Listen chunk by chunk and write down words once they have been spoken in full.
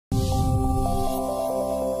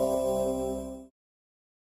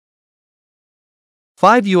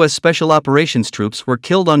5 U.S. Special Operations troops were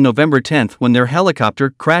killed on November 10 when their helicopter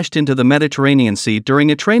crashed into the Mediterranean Sea during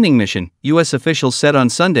a training mission, U.S. officials said on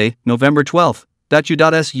Sunday, November 12.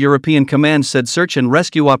 U.S. European Command said search and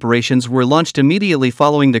rescue operations were launched immediately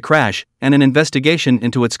following the crash, and an investigation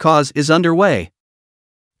into its cause is underway.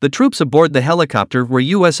 The troops aboard the helicopter were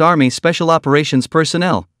U.S. Army Special Operations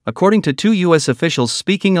personnel, according to 2 U.S. officials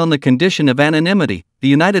speaking on the condition of anonymity. The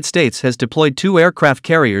United States has deployed 2 aircraft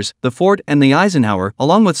carriers, the Ford and the Eisenhower,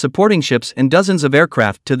 along with supporting ships and dozens of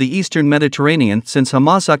aircraft to the eastern Mediterranean since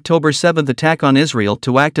Hamas' October 7 attack on Israel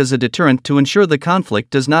to act as a deterrent to ensure the conflict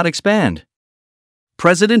does not expand.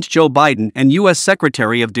 President Joe Biden and U.S.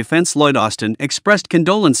 Secretary of Defense Lloyd Austin expressed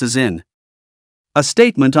condolences in a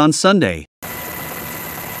statement on Sunday.